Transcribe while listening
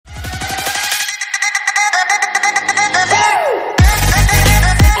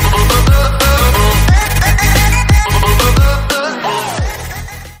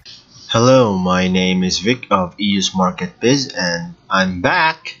My name is Vic of EU's Market Biz, and I'm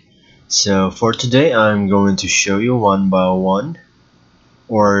back. So for today, I'm going to show you one by one,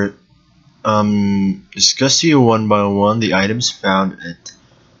 or discuss to you one by one the items found at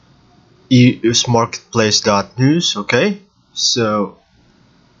EU's Marketplace.news. Okay, so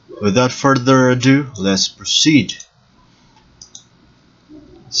without further ado, let's proceed.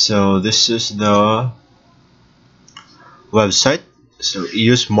 So this is the website. So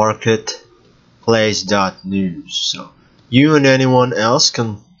EU's Marketplace.news. So you and anyone else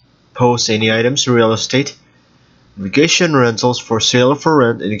can post any items, real estate, vacation rentals for sale or for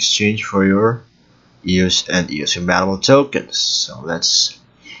rent in exchange for your EU's and EU's compatible tokens. So let's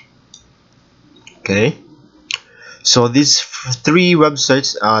So these three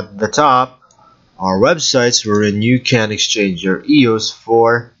websites at the top are websites wherein you can exchange your EU's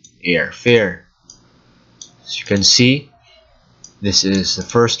for airfare. As you can see, this is the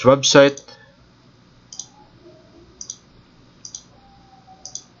first website.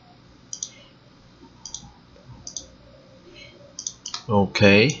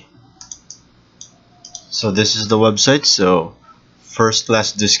 Okay, so this is the website. So first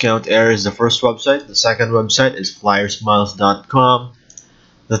class discount air is the first website. The second website is flyersmiles.com.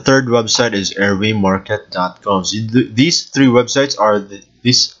 The third website is airwaymarket.com. So these three websites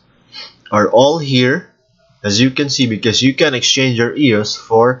are all here, as you can see, because you can exchange your EU's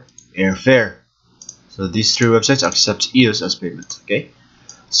for airfare. So these three websites accept EU's as payment. Okay,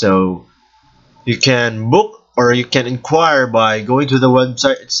 so you can book or you can inquire by going to the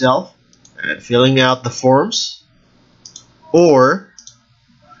website itself and filling out the forms, or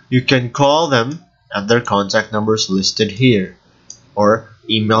you can call them at their contact numbers listed here, or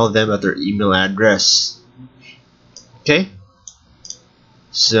email them at their email address. Okay,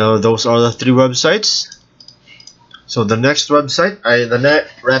 so those are the three websites. So the next website,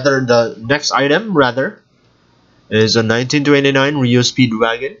 the next item is a 1929 Rio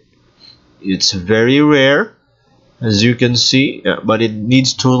Speedwagon. It's very rare, as you can see, but it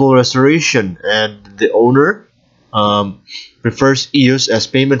needs total restoration, and the owner prefers EU's as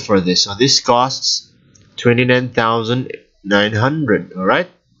payment for this. So this costs 29,900. All right.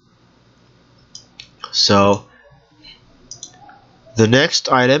 So the next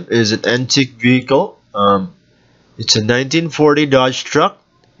item is an antique vehicle. It's a 1940 Dodge truck.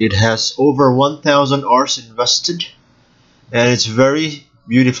 It has over 1,000 hours invested, and it's very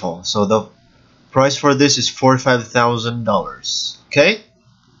beautiful. So the price for this is $45,000. Okay.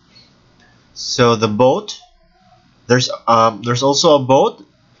 So the boat, there's also a boat.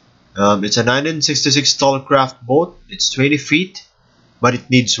 It's a 1966 Tallcraft boat. It's 20 feet, but it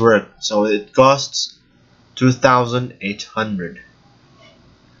needs work. So it costs 2,800.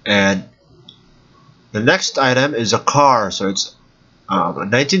 And the next item is a car. So it's a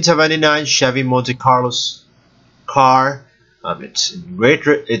 1979 Chevy Monte Carlos car. It's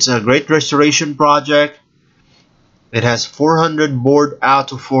a great restoration project. It has 400 bored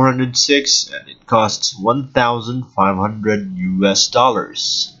out of 406, and it costs $1,500 US.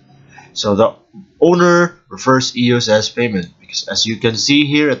 So the owner prefers EU's as payment, because as you can see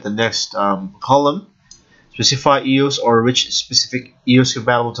here at the next column, specify EU's or which specific EU's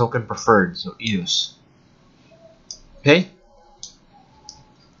compatible token preferred. So EU's. Okay.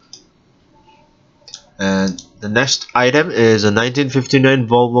 And the next item is a 1959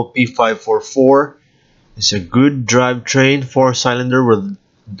 Volvo P544. It's a good drivetrain, 4-cylinder with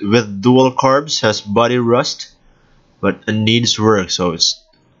dual carbs, has body rust, but it needs work. So this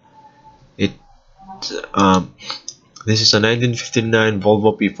is a 1959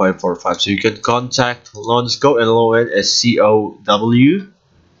 Volvo P545. So you can contact Lonsco and Lowen as COW.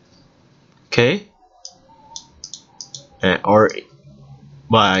 Okay, or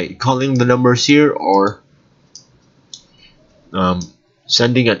by calling the numbers here, or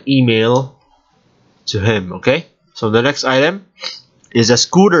sending an email to him. Okay, so the next item is a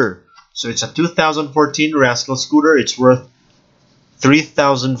scooter. So it's a 2014 Rascal scooter. It's worth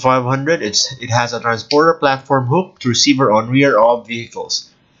 3,500. It has a transporter platform hooked to receiver on rear of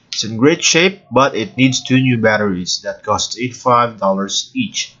vehicles. It's in great shape, but it needs 2 new batteries that cost $85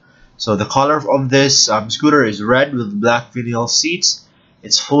 each. So the color of this scooter is red with black vinyl seats.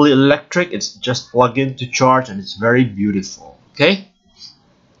 It's fully electric. It's just plug in to charge, and it's very beautiful. Okay.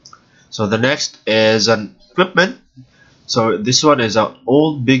 So the next is an equipment. So this one is an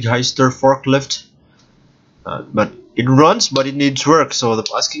old big Heister forklift, but it runs, but it needs work. So the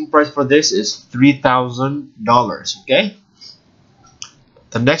asking price for this is $3,000. Okay.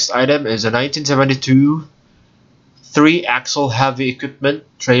 The next item is a 1972 3-axle heavy equipment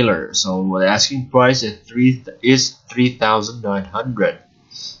trailer. So the asking price is $3,900.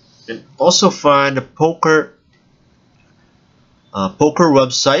 You can also find a poker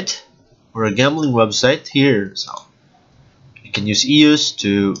website or a gambling website here. So you can use EUs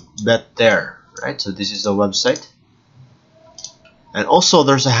to bet there, right? So this is the website. And also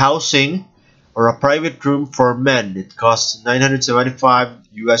there's a housing or a private room for men. It costs 975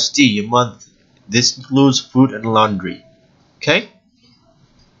 USD a month. This includes food and laundry. Okay?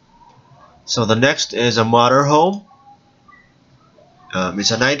 So the next is a motorhome.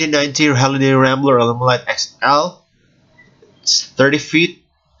 It's a 1990 Holiday Rambler Elimolite XL. It's 30 feet.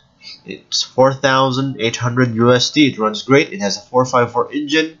 It's 4,800 USD. It runs great. It has a 454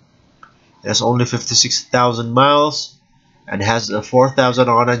 engine. It has only 56,000 miles and has a 4,000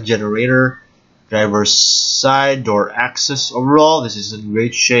 on generator. Driver's side door access. Overall, this is in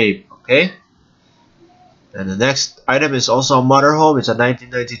great shape. Okay. And the next item is also a motorhome. It's a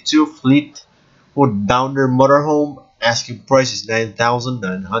 1992 Fleetwood Bounder motorhome. Asking price is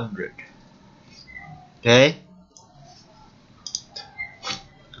 9,900. Okay.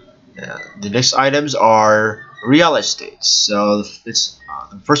 The next items are real estate. So it's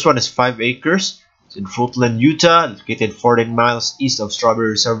the first one is 5 acres. It's in Fruitland, Utah, located 14 miles east of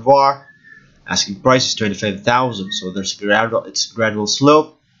Strawberry Reservoir. Asking price is 25,000. So there's gradual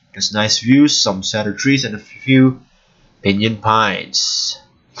slope. There's nice views, some cedar trees, and a few pinyon pines.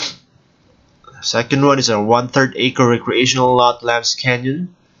 The second one is a 1/3 acre recreational lot, Lambs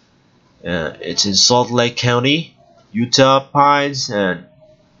Canyon. It's in Salt Lake County, Utah. Pines and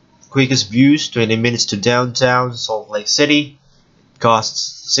quickest views, 20 minutes to downtown Salt Lake City. It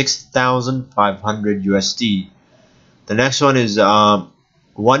costs 6,500 USD. The next one is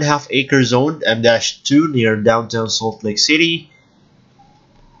 1/2 acre zoned M-2 near downtown Salt Lake City.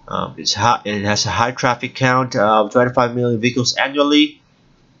 It has a high traffic count of 25 million vehicles annually.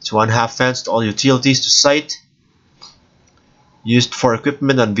 It's 1/2 fenced, all utilities to site. Used for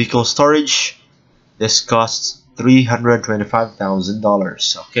equipment and vehicle storage. This costs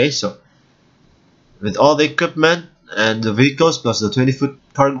 $325,000. Okay, so with all the equipment and the vehicles plus the 20-foot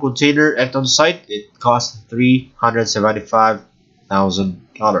cargo container act on site, it costs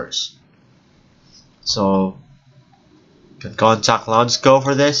 $375,000. So you can contact Lonsco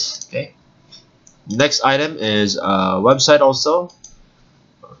for this. Okay. Next item is a website also.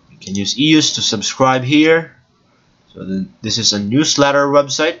 You can use EUs to subscribe here. So this is a newsletter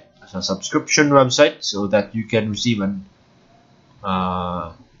website. It's a subscription website so that you can receive an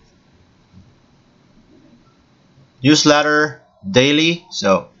newsletter daily.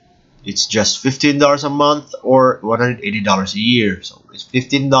 So it's just $15 a month or $180 a year. So it's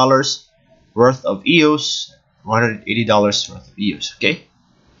 $15 worth of EOS, $180 worth of EOS. Okay.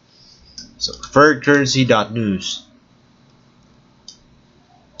 So preferredcurrency.news.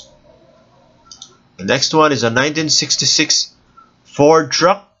 The next one is a 1966 Ford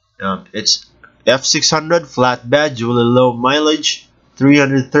truck. It's F600 flatbed, dually low mileage,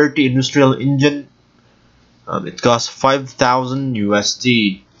 330 industrial engine. It costs 5,000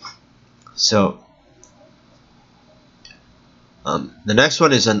 USD. So the next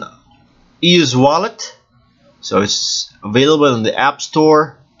one is an EUS wallet. So it's available in the App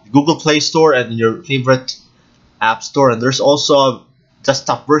Store, Google Play Store, and your favorite App Store. And there's also a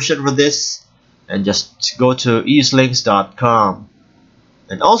desktop version for this. And just go to euslinks.com.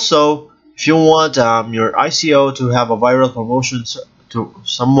 And also, if you want your ICO to have a viral promotion to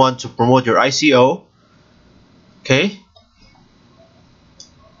someone to promote your ICO, okay,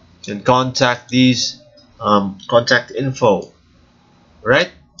 you can contact these contact info,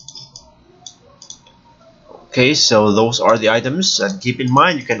 right? Okay, so those are the items, and keep in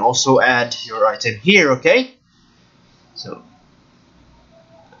mind you can also add your item here. Okay, so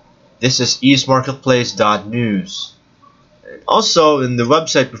this is eastmarketplace.news. And also in the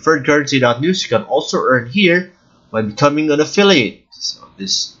website preferredcurrency.news, you can also earn here by becoming an affiliate. So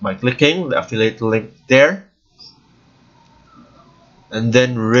this by clicking the affiliate link there, and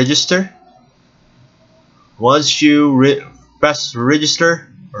then register. Once you press register,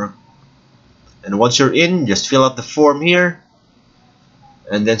 and once you're in, just fill out the form here,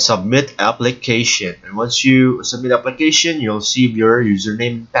 and then submit application. And once you submit application, you'll receive your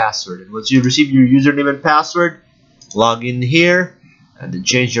username and password. And once you receive your username and password, log in here and then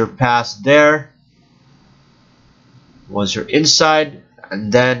change your pass there. Once you're inside,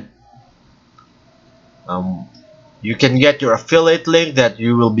 and then you can get your affiliate link that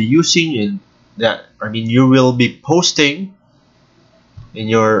you will be using you will be posting in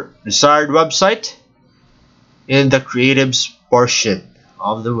your desired website in the creatives portion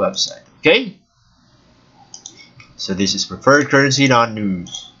of the website. Okay, so this is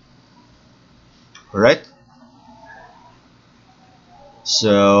preferredcurrency.news. Alright,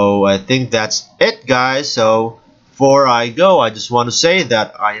 So I think that's it, guys. So before I go, I just want to say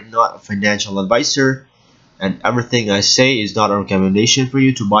that I am not a financial advisor, and everything I say is not a recommendation for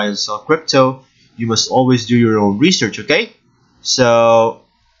you to buy and sell crypto. You must always do your own research, okay? So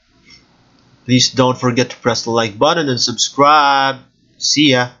please don't forget to press the like button and subscribe.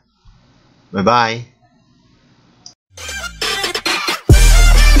 See ya. Bye bye.